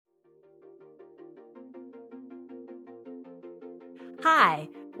Hi,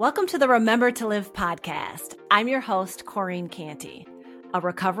 welcome to the Remember to Live podcast. I'm your host, Corinne Canty, a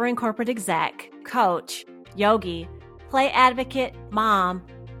recovering corporate exec, coach, yogi, play advocate, mom,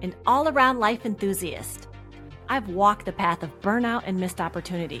 and all-around life enthusiast. I've walked the path of burnout and missed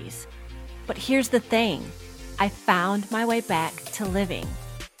opportunities. But here's the thing, I found my way back to living.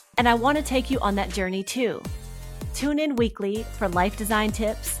 And I want to take you on that journey too. Tune in weekly for life design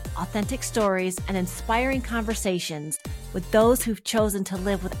tips, authentic stories, and inspiring conversations with those who've chosen to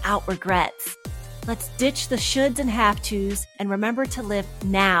live without regrets. Let's ditch the shoulds and have-tos and remember to live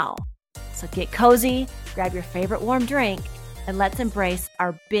now. So get cozy, grab your favorite warm drink, and let's embrace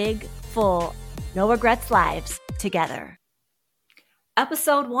our big, full, no regrets lives together.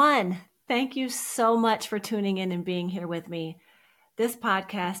 Episode 1. Thank you so much for tuning in and being here with me. This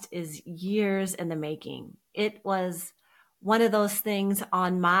podcast is years in the making. It was one of those things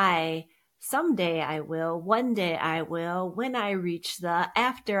on my someday I will, one day I will, when I reach the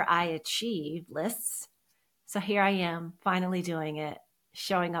after I achieve lists. So here I am, finally doing it,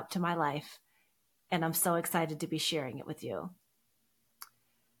 showing up to my life, and I'm so excited to be sharing it with you.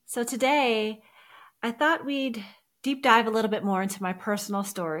 So today, I thought we'd deep dive a little bit more into my personal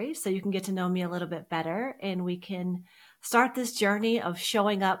story so you can get to know me a little bit better, and we can start this journey of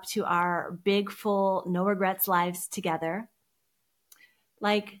showing up to our big, full, no regrets lives together.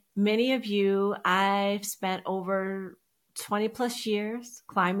 Like many of you, I've spent over 20 plus years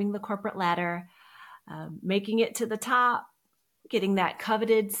climbing the corporate ladder, making it to the top, getting that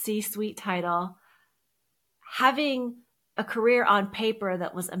coveted C-suite title, having a career on paper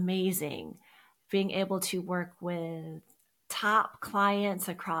that was amazing, being able to work with top clients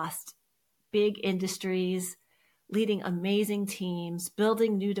across big industries, leading amazing teams,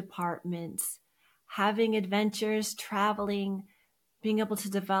 building new departments, having adventures, traveling, being able to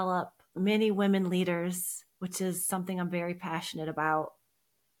develop many women leaders, which is something I'm very passionate about.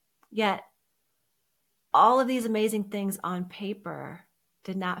 Yet, all of these amazing things on paper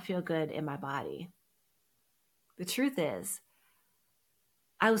did not feel good in my body. The truth is,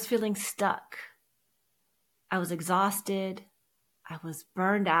 I was feeling stuck. I was exhausted. I was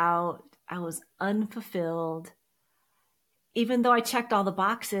burned out. I was unfulfilled. Even though I checked all the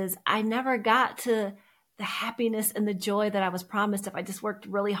boxes, I never got to the happiness and the joy that I was promised if I just worked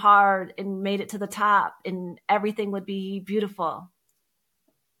really hard and made it to the top and everything would be beautiful.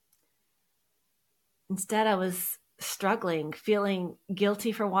 Instead, I was struggling, feeling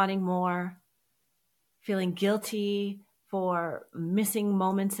guilty for wanting more, feeling guilty for missing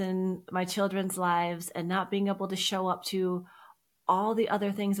moments in my children's lives and not being able to show up to all the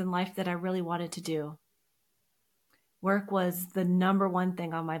other things in life that I really wanted to do. Work was the number one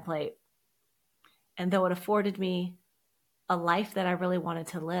thing on my plate. And though it afforded me a life that I really wanted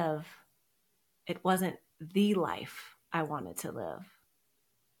to live, it wasn't the life I wanted to live.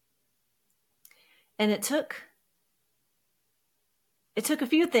 And it took a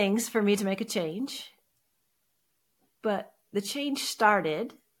few things for me to make a change. But the change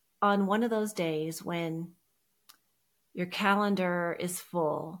started on one of those days when your calendar is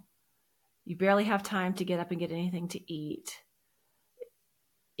full. You barely have time to get up and get anything to eat.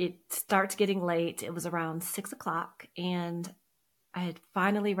 It starts getting late. It was around 6 o'clock, and I had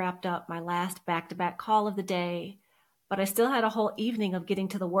finally wrapped up my last back-to-back call of the day, but I still had a whole evening of getting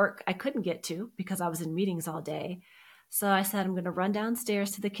to the work I couldn't get to because I was in meetings all day. So I said, I'm going to run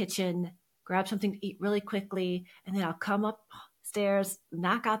downstairs to the kitchen, grab something to eat really quickly, and then I'll come upstairs,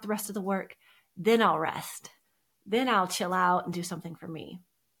 knock out the rest of the work, then I'll rest. Then I'll chill out and do something for me.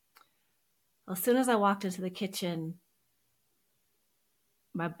 Well, as soon as I walked into the kitchen,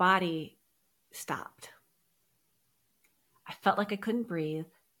 my body stopped. I felt like I couldn't breathe.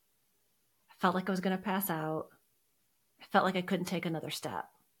 I felt like I was going to pass out. I felt like I couldn't take another step.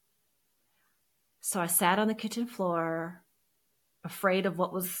 So I sat on the kitchen floor, afraid of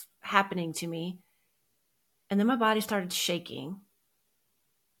what was happening to me. And then my body started shaking.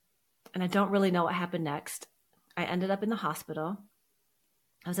 And I don't really know what happened next. I ended up in the hospital.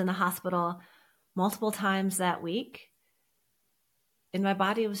 I was in the hospital multiple times that week. And my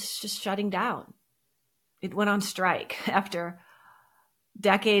body was just shutting down. It went on strike after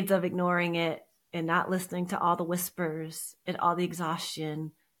decades of ignoring it and not listening to all the whispers and all the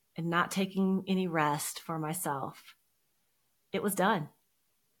exhaustion and not taking any rest for myself. It was done.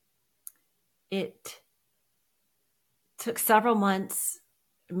 It took several months,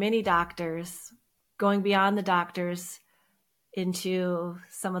 many doctors, going beyond the doctors into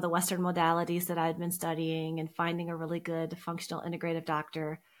some of the Western modalities that I'd been studying and finding a really good functional integrative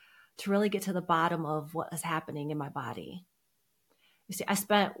doctor to really get to the bottom of what was happening in my body. You see, I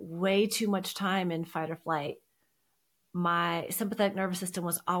spent way too much time in fight or flight. My sympathetic nervous system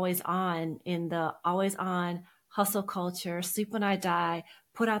was always on in the always on hustle culture, sleep when I die,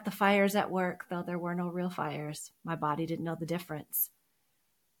 put out the fires at work, though there were no real fires. My body didn't know the difference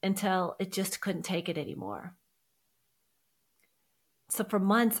until it just couldn't take it anymore. So for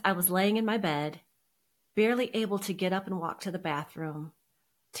months, I was laying in my bed, barely able to get up and walk to the bathroom,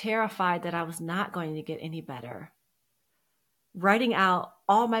 terrified that I was not going to get any better, writing out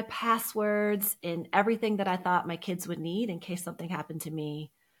all my passwords and everything that I thought my kids would need in case something happened to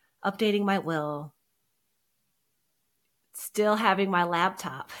me, updating my will, still having my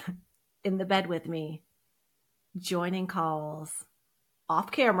laptop in the bed with me, joining calls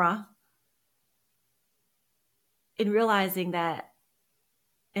off camera, and realizing that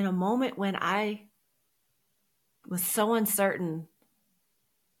in a moment when I was so uncertain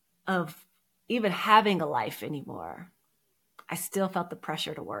of even having a life anymore, I still felt the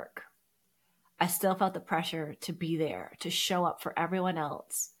pressure to work. I still felt the pressure to be there, to show up for everyone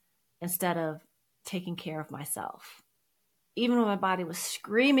else instead of taking care of myself. Even when my body was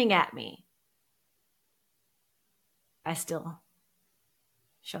screaming at me, I still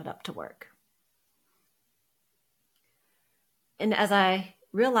showed up to work. And as I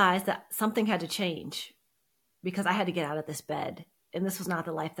realized that something had to change because I had to get out of this bed, and this was not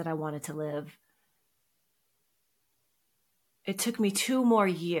the life that I wanted to live, it took me 2 more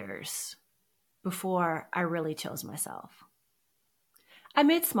years before I really chose myself. I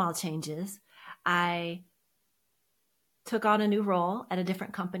made small changes. I took on a new role at a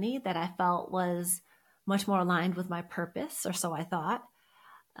different company that I felt was much more aligned with my purpose, or so I thought.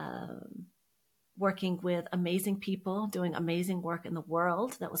 Working with amazing people, doing amazing work in the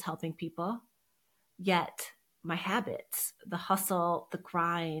world that was helping people. Yet my habits, the hustle, the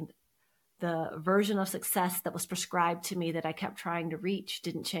grind, the version of success that was prescribed to me that I kept trying to reach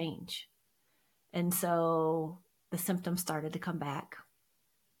didn't change. And so the symptoms started to come back.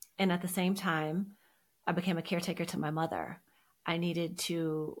 And at the same time, I became a caretaker to my mother. I needed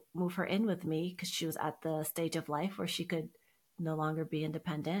to move her in with me because she was at the stage of life where she could no longer be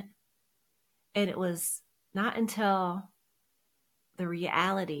independent. And it was not until the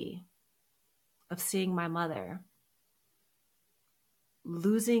reality of seeing my mother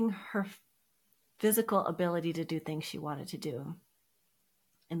losing her physical ability to do things she wanted to do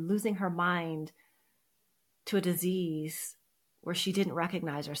and losing her mind to a disease where she didn't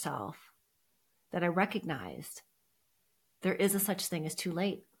recognize herself, that I recognized there is a such thing as too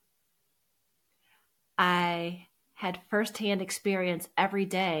late. I had firsthand experience every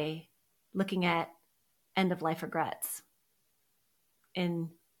day looking at end-of-life regrets. And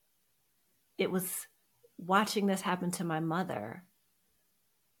it was watching this happen to my mother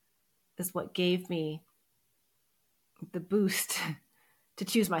is what gave me the boost to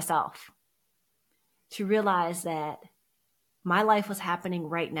choose myself, to realize that my life was happening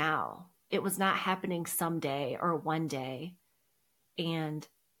right now. It was not happening someday or one day. And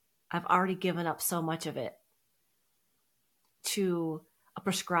I've already given up so much of it to a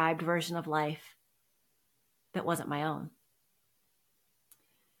prescribed version of life that wasn't my own.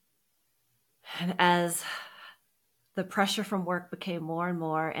 And as the pressure from work became more and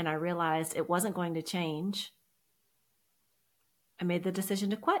more, and I realized it wasn't going to change, I made the decision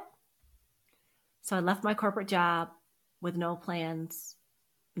to quit. So I left my corporate job with no plans,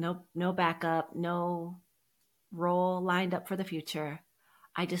 no backup, no role lined up for the future.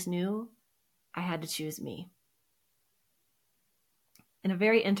 I just knew I had to choose me. And a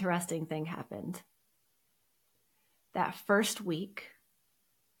very interesting thing happened. That first week,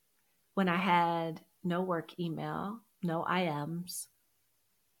 when I had no work email, no IMs,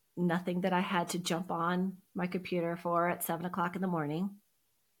 nothing that I had to jump on my computer for at 7 o'clock in the morning,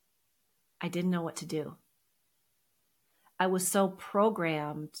 I didn't know what to do. I was so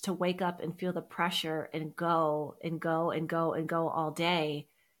programmed to wake up and feel the pressure and go and go and go and go all day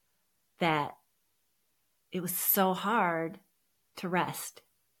that it was so hard to rest.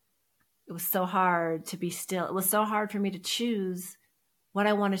 It was so hard to be still. It was so hard for me to choose what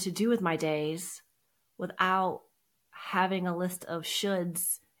I wanted to do with my days without having a list of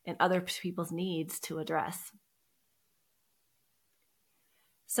shoulds and other people's needs to address.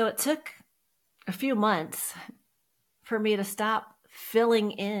 So it took a few months for me to stop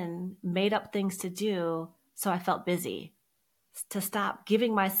filling in made up things to do so I felt busy, to stop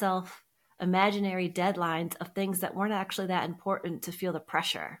giving myself imaginary deadlines of things that weren't actually that important to feel the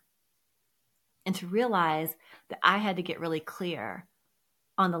pressure, and to realize that I had to get really clear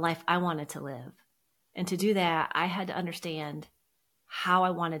on the life I wanted to live. And to do that, I had to understand how I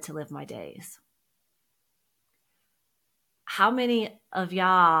wanted to live my days. How many of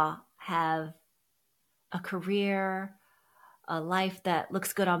y'all have a career a life that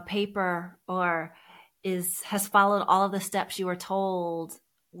looks good on paper or has followed all of the steps you were told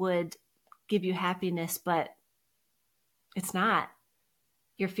would give you happiness, but it's not.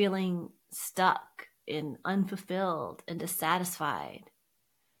 You're feeling stuck and unfulfilled and dissatisfied.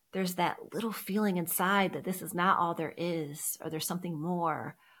 There's that little feeling inside that this is not all there is, or there's something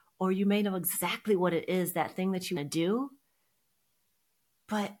more, or you may know exactly what it is, that thing that you want to do,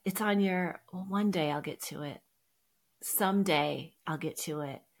 but it's on your, well, one day I'll get to it. Someday I'll get to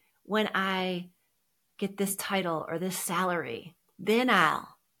it. When I get this title or this salary, then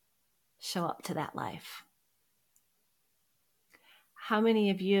I'll show up to that life. How many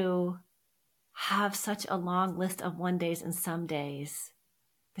of you have such a long list of one days and some days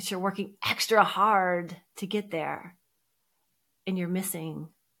that you're working extra hard to get there, and you're missing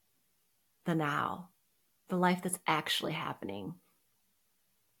the now, the life that's actually happening?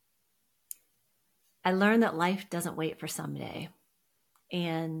 I learned that life doesn't wait for someday,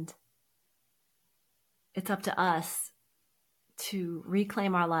 and it's up to us to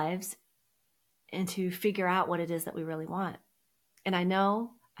reclaim our lives and to figure out what it is that we really want. And I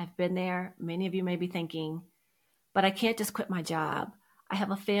know I've been there. Many of you may be thinking, but I can't just quit my job. I have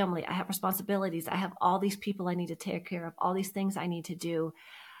a family. I have responsibilities. I have all these people I need to take care of, all these things I need to do.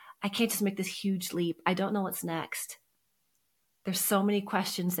 I can't just make this huge leap. I don't know what's next. There's so many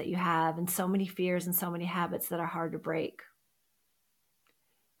questions that you have and so many fears and so many habits that are hard to break.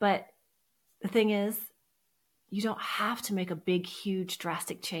 But the thing is, you don't have to make a big, huge,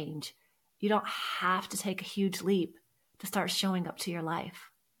 drastic change. You don't have to take a huge leap to start showing up to your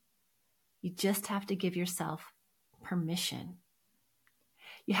life. You just have to give yourself permission.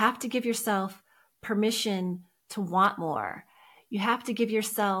 You have to give yourself permission to want more. You have to give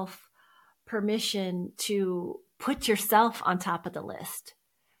yourself permission to put yourself on top of the list.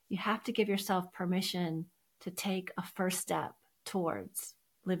 You have to give yourself permission to take a first step towards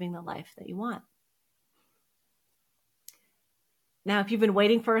living the life that you want. Now, if you've been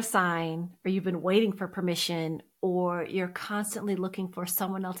waiting for a sign, or you've been waiting for permission, or you're constantly looking for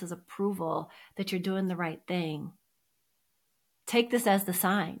someone else's approval that you're doing the right thing, take this as the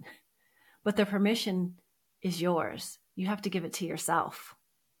sign. But the permission is yours. You have to give it to yourself.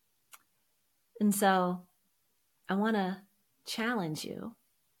 And so I want to challenge you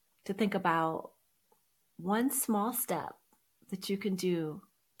to think about one small step that you can do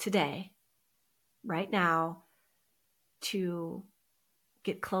today, right now, to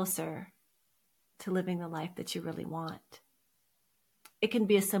get closer to living the life that you really want. It can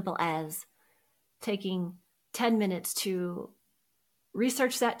be as simple as taking 10 minutes to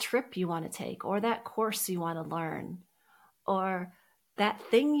research that trip you want to take, or that course you want to learn, or that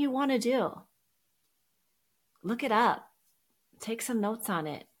thing you want to do. Look it up. Take some notes on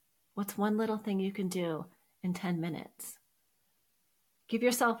it. What's one little thing you can do in 10 minutes? Give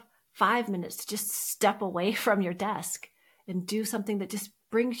yourself 5 minutes to just step away from your desk and do something that just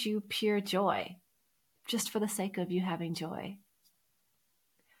brings you pure joy, just for the sake of you having joy.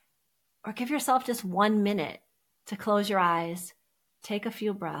 Or give yourself just 1 minute to close your eyes, take a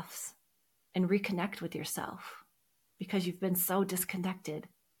few breaths, and reconnect with yourself, because you've been so disconnected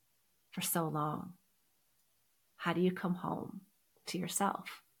for so long. How do you come home to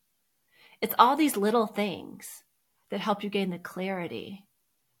yourself? It's all these little things that help you gain the clarity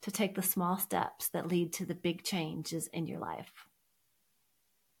to take the small steps that lead to the big changes in your life.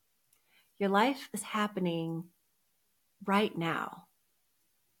 Your life is happening right now.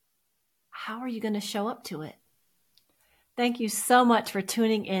 How are you going to show up to it? Thank you so much for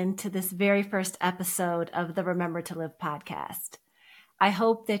tuning in to this very first episode of the Remember to Live podcast. I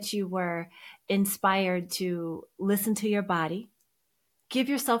hope that you were inspired to listen to your body, give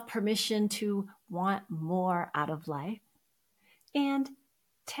yourself permission to want more out of life, and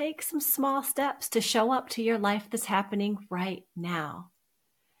take some small steps to show up to your life that's happening right now.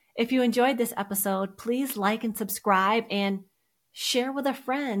 If you enjoyed this episode, please like and subscribe, and share with a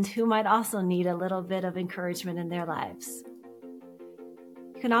friend who might also need a little bit of encouragement in their lives.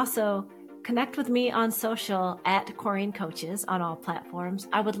 You can also connect with me on social at Corrine Coaches on all platforms.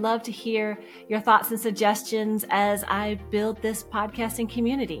 I would love to hear your thoughts and suggestions as I build this podcasting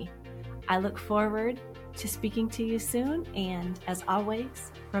community. I look forward to speaking to you soon, and as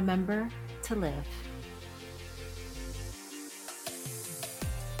always, remember to live.